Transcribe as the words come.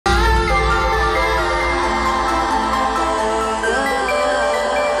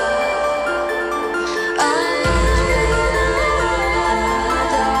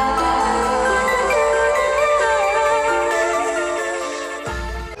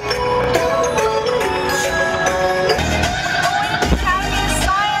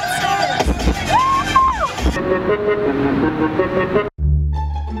It's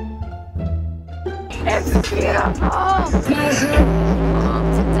beautiful.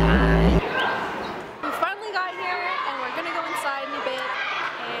 To die. We finally got here and we're gonna go inside in a bit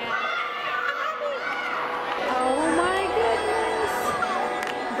and oh my goodness.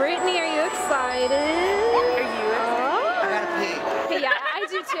 Brittany, are you excited? Are you excited? I gotta pee. Yeah, I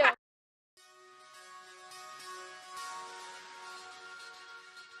do too.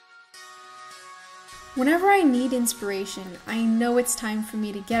 Whenever I need inspiration, I know it's time for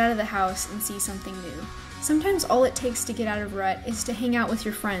me to get out of the house and see something new. Sometimes all it takes to get out of rut is to hang out with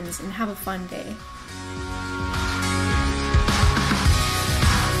your friends and have a fun day.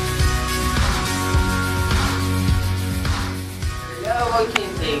 No one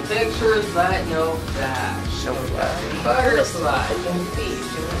can take pictures, but no flash. No flash. Butterfly.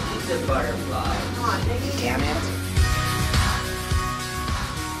 She's a butterfly. Come on, damn it.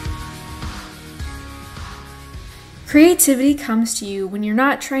 Creativity comes to you when you're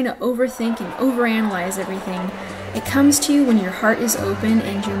not trying to overthink and overanalyze everything. It comes to you when your heart is open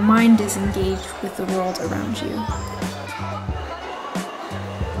and your mind is engaged with the world around you.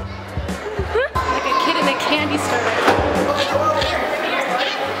 Like a kid in a candy store.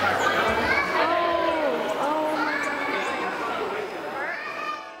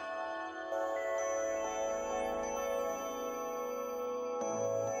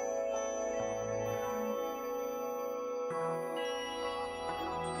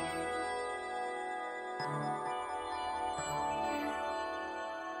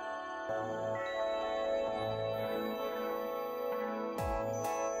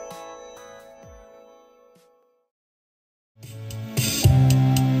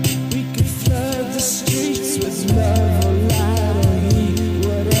 Streets with love or light or heat,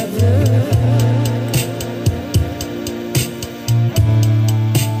 whatever.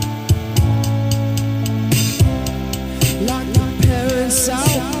 Lock my parents out,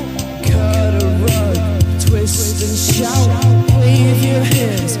 cut a rug, twist and shout, wave your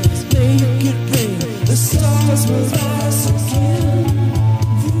hands, make it rain. The stars will rise again.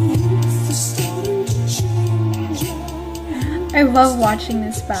 The youth is starting to change. I love watching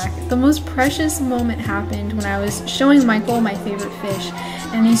this back. The most precious moment happened when I was showing Michael my favorite fish,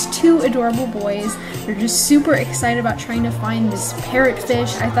 and these two adorable boys, they're just super excited about trying to find this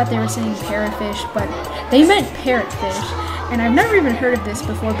parrotfish. I thought they were saying parrotfish, but they meant parrotfish, and I've never even heard of this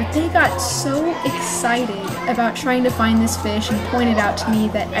before, but they got so excited about trying to find this fish and pointed out to me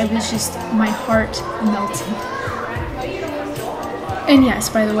that I was just, my heart melted. And yes,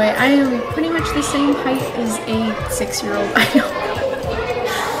 by the way, I am pretty much the same height as a 6-year-old. I know.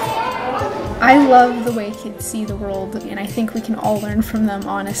 I love the way kids see the world, and I think we can all learn from them,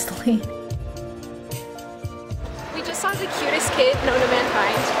 honestly. We just saw the cutest kid known to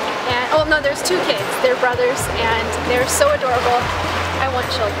mankind, and oh no, there's two kids. They're brothers, and they're so adorable. I want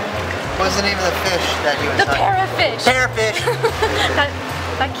children. What's the name of the fish that you were talking about? The parrotfish. Parrotfish.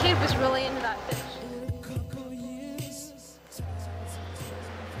 that kid was really into that fish.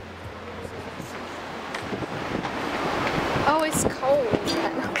 Oh, it's cold.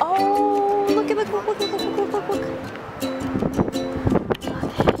 Oh, look.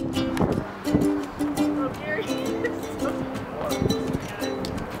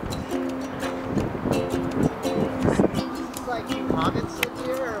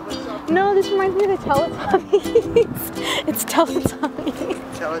 No, this reminds me of the Teletubbies. It's Teletubbies.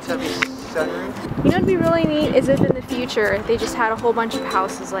 Teletubbies sunroof? You know what'd be really neat is if in the future they just had a whole bunch of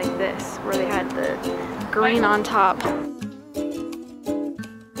houses like this, where they had the green on top.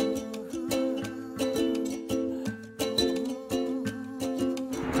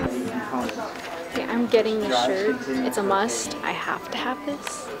 Okay, I'm getting the shirt. It's a must. I have to have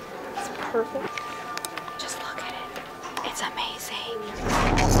this. It's perfect. Just look at it. It's amazing.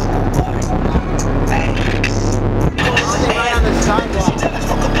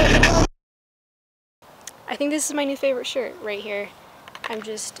 I think this is my new favorite shirt right here. I'm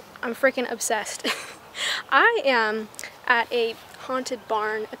freaking obsessed. I am at a haunted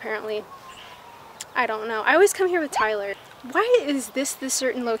barn, apparently. I don't know. I always come here with Tyler. Why is this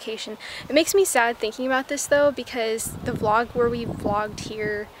certain location? It makes me sad thinking about this though, because the vlog where we vlogged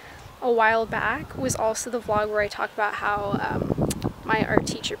here a while back was also the vlog where I talked about how my art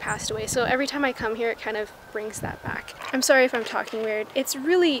teacher passed away. So every time I come here, it kind of brings that back. I'm sorry if I'm talking weird. It's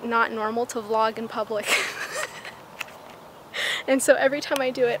really not normal to vlog in public. And so every time I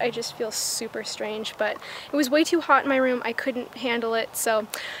do it, I just feel super strange, but it was way too hot in my room. I couldn't handle it. So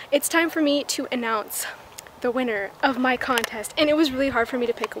it's time for me to announce the winner of my contest. And it was really hard for me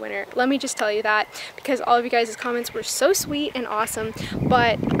to pick a winner. Let me just tell you that, because all of you guys' comments were so sweet and awesome,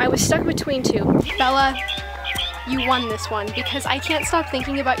 but I was stuck between two, Bella you won this one, because I can't stop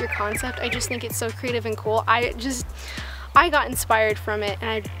thinking about your concept. I just think it's so creative and cool. I got inspired from it, and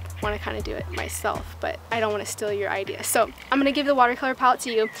I want to kind of do it myself, but I don't want to steal your idea. So I'm going to give the watercolor palette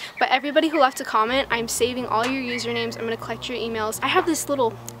to you, but everybody who left a comment, I'm saving all your usernames. I'm going to collect your emails. I have this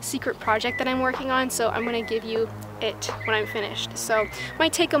little secret project that I'm working on, so I'm going to give you it when I'm finished. So it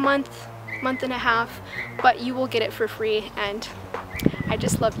might take a month and a half, but you will get it for free, and I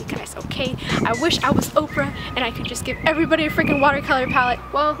just love you guys, okay? I wish I was Oprah and I could just give everybody a freaking watercolor palette.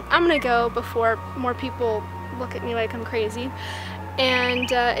 Well, I'm gonna go before more people look at me like I'm crazy. And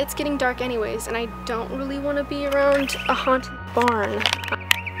it's getting dark anyways, and I don't really want to be around a haunted barn.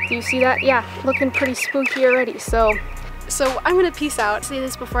 Do you see that? Yeah, looking pretty spooky already. So I'm gonna peace out. Say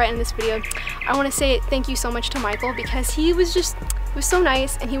this before I end this video. I want to say thank you so much to Michael, because he was so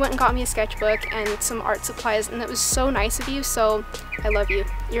nice, and he went and got me a sketchbook and some art supplies, and that was so nice of you. So I love you.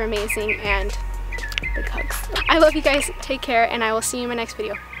 You're amazing, and big hugs. I love you guys. Take care, and I will see you in my next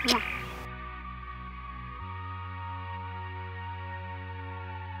video. Mwah.